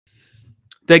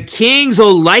The Kings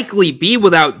will likely be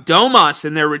without Domas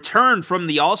in their return from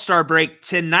the All-Star break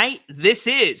tonight. This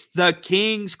is the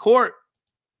Kings Court.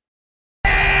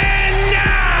 And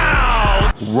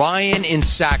now, Ryan in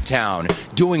Sacktown,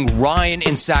 doing Ryan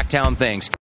in Sacktown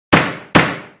things.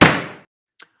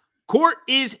 Court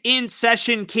is in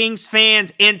session, Kings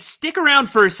fans, and stick around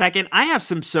for a second. I have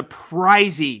some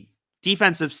surprising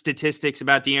defensive statistics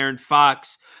about De'Aaron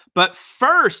Fox. But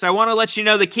first, I want to let you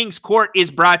know the Kings Court is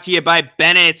brought to you by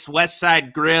Bennett's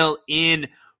Westside Grill in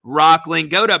Rockland.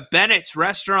 Go to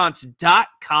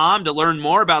bennettsrestaurants.com to learn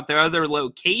more about their other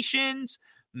locations,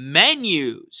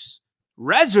 menus,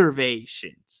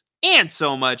 reservations, and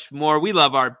so much more. We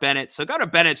love our Bennett, so go to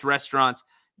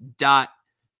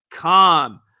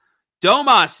bennettsrestaurants.com.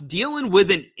 Domas dealing with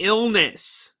an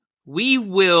illness. We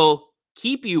will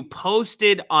keep you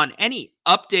posted on any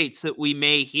updates that we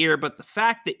may hear, but the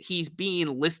fact that he's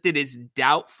being listed as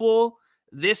doubtful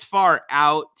this far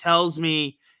out tells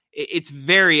me it's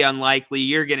very unlikely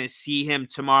you're going to see him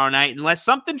tomorrow night unless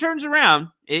something turns around.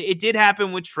 It did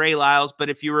happen with Trey Lyles, but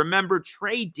if you remember,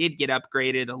 Trey did get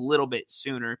upgraded a little bit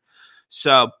sooner.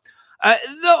 So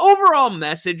the overall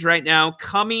message right now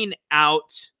coming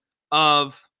out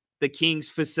of the Kings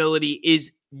facility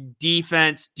is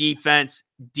defense, defense,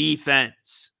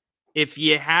 defense. If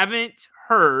you haven't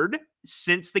heard,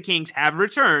 since the Kings have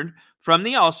returned from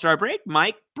the All-Star break,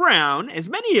 Mike Brown, as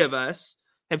many of us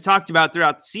have talked about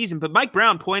throughout the season, but Mike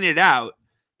Brown pointed out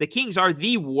the Kings are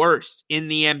the worst in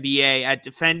the NBA at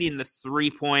defending the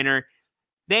three-pointer.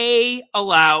 They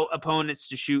allow opponents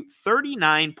to shoot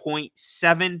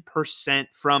 39.7%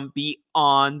 from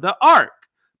beyond the arc.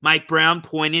 Mike Brown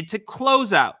pointed to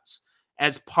closeouts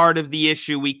as part of the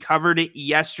issue. We covered it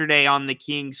yesterday on the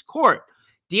Kings Court.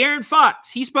 De'Aaron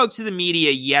Fox, he spoke to the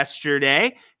media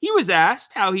yesterday. He was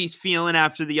asked how he's feeling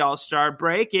after the All-Star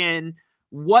break and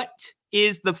what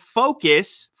is the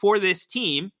focus for this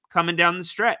team coming down the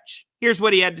stretch. Here's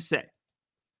what he had to say.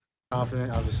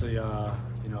 Confident, obviously, the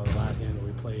last game that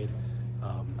we played,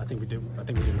 I think we did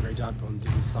a great job on the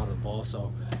defensive side of the ball.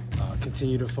 So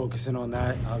continue to focus in on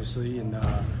that, obviously, and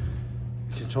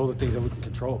control the things that we can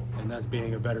control, and that's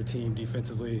being a better team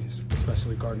defensively,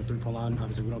 especially guarding the three-point line.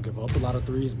 Obviously, we don't give up a lot of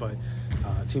threes, but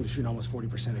teams shooting almost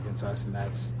 40% against us, and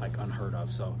that's like unheard of.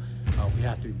 So we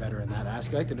have to be better in that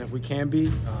aspect, and if we can be,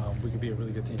 we can be a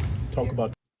really good team. Talk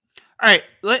about. All right,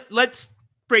 let's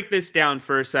break this down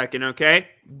for a second, okay?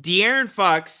 De'Aaron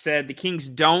Fox said the Kings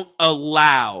don't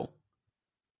allow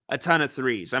a ton of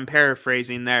threes. I'm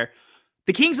paraphrasing there.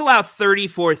 The Kings allow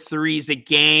 34 threes a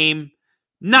game.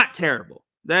 Not terrible.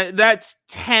 That's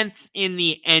 10th in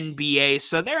the NBA,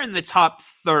 so they're in the top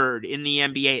third in the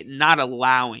NBA, not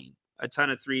allowing a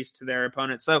ton of threes to their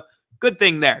opponents. So good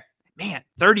thing there. Man,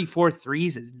 34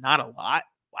 threes is not a lot.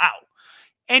 Wow.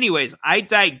 Anyways, I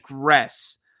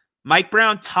digress. Mike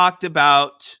Brown talked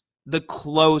about the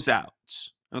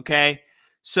closeouts, okay?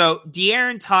 So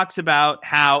De'Aaron talks about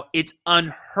how it's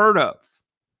unheard of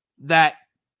that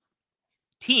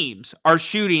teams are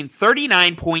shooting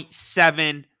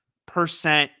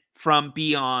 39.7% from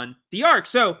beyond the arc.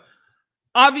 So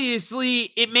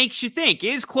obviously it makes you think,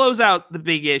 is closeout the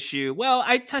big issue? Well,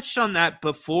 I touched on that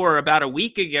before about a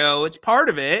week ago. It's part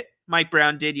of it. Mike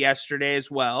Brown did yesterday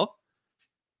as well.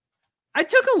 I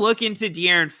took a look into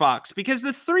De'Aaron Fox because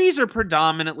the threes are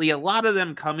predominantly, a lot of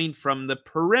them coming from the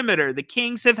perimeter. The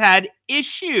Kings have had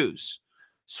issues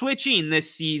switching this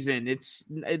season.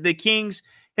 The Kings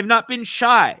have not been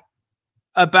shy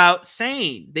about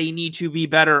saying they need to be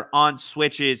better on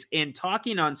switches and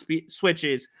talking on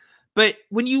switches. But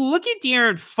when you look at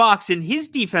De'Aaron Fox and his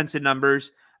defensive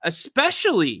numbers,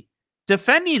 especially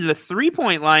defending the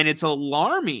three-point line, it's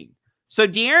alarming. So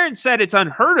De'Aaron said it's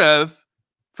unheard of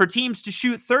for teams to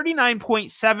shoot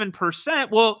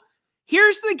 39.7%. Well,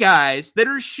 here's the guys that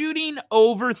are shooting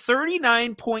over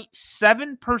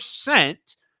 39.7%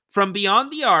 from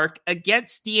beyond the arc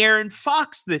against De'Aaron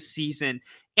Fox this season.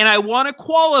 And I want to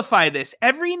qualify this.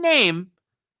 Every name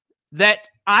that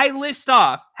I list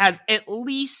off has at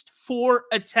least 4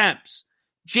 attempts.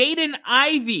 Jaden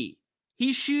Ivey,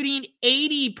 he's shooting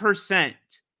 80%.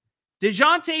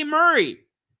 DeJounte Murray,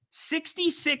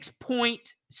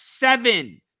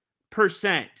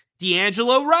 66.7%.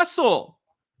 D'Angelo Russell,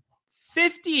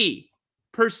 50%.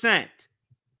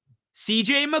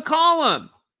 CJ McCollum,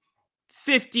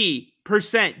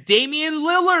 50%. Damian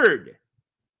Lillard,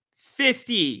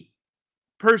 50%.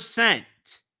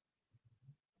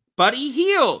 Buddy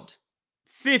Hield,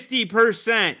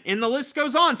 50%. And the list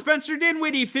goes on. Spencer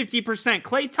Dinwiddie, 50%.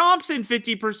 Klay Thompson,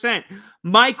 50%.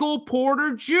 Michael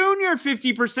Porter Jr.,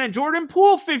 50%. Jordan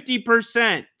Poole,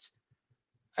 50%.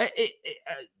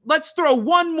 Let's throw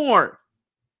one more.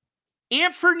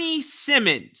 Anthony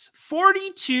Simmons,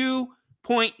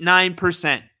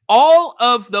 42.9%. All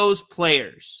of those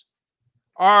players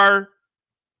are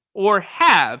or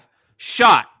have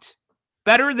shot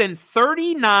better than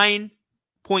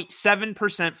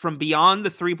 39.7% from beyond the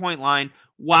three-point line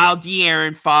while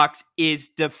De'Aaron Fox is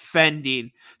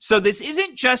defending. So this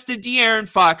isn't just a De'Aaron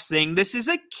Fox thing. This is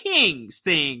a Kings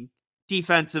thing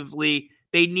defensively.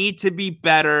 They need to be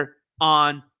better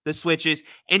on the switches.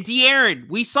 And De'Aaron,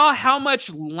 we saw how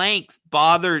much length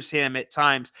bothers him at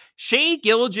times. Shai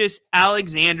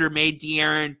Gilgeous-Alexander made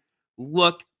De'Aaron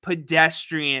look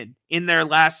pedestrian in their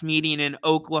last meeting in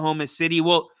Oklahoma City.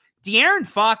 Well, De'Aaron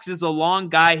Fox is a long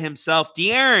guy himself.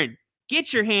 De'Aaron,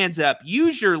 get your hands up.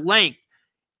 Use your length.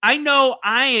 I know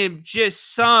I am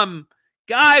just some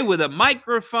guy with a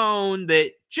microphone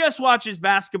that just watches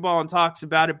basketball and talks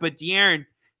about it, but De'Aaron,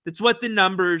 that's what the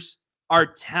numbers are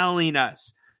telling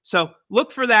us. So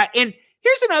look for that. And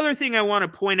here's another thing I want to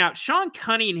point out. Sean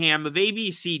Cunningham of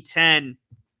ABC 10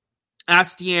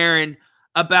 asked De'Aaron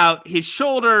about his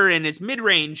shoulder and his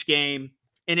mid-range game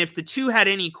and if the two had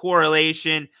any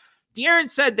correlation. De'Aaron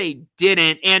said they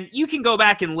didn't, and you can go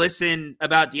back and listen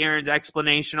about De'Aaron's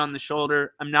explanation on the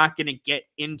shoulder. I'm not going to get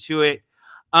into it.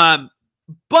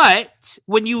 But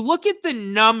when you look at the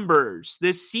numbers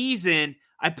this season,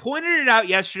 I pointed it out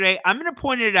yesterday. I'm going to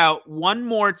point it out one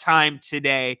more time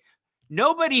today.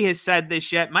 Nobody has said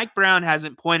this yet. Mike Brown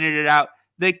hasn't pointed it out.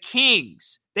 The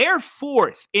Kings, they're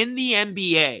fourth in the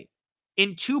NBA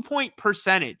in 2-point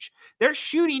percentage. They're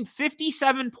shooting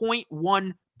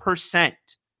 57.1%.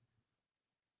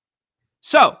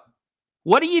 So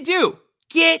what do?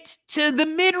 Get to the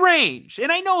mid-range.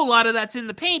 And I know a lot of that's in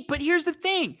the paint, but here's the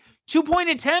thing. 2-point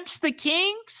attempts, the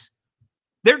Kings,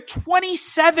 they're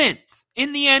 27th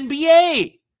in the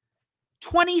NBA.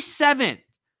 27th.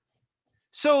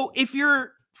 So if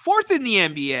you're fourth in the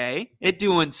NBA at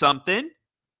doing something,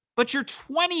 but you're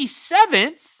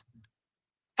 27th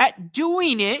at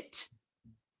doing it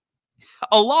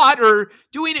a lot or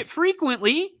doing it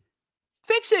frequently,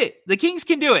 fix it. The Kings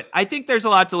can do it. I think there's a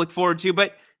lot to look forward to,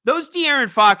 but those De'Aaron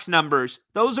Fox numbers,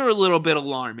 those are a little bit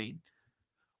alarming.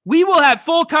 We will have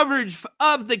full coverage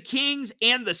of the Kings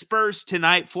and the Spurs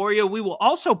tonight for you. We will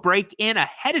also break in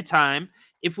ahead of time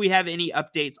if we have any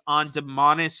updates on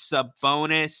Domantas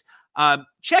Sabonis.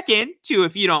 Check in, too,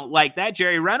 if you don't like that.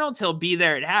 Jerry Reynolds, he'll be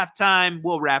there at halftime.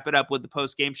 We'll wrap it up with the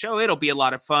post-game show. It'll be a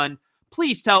lot of fun.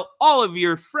 Please tell all of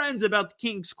your friends about the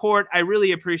Kings Court. I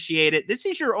really appreciate it. This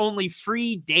is your only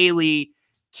free daily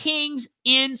Kings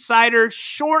Insider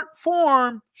short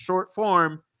form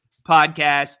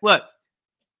podcast. Look,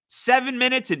 7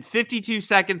 minutes and 52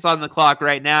 seconds on the clock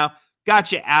right now.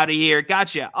 Got you out of here.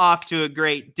 Got you off to a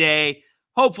great day.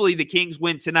 Hopefully the Kings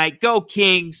win tonight. Go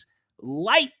Kings.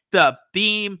 Light the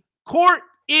beam. Court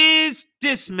is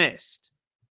dismissed.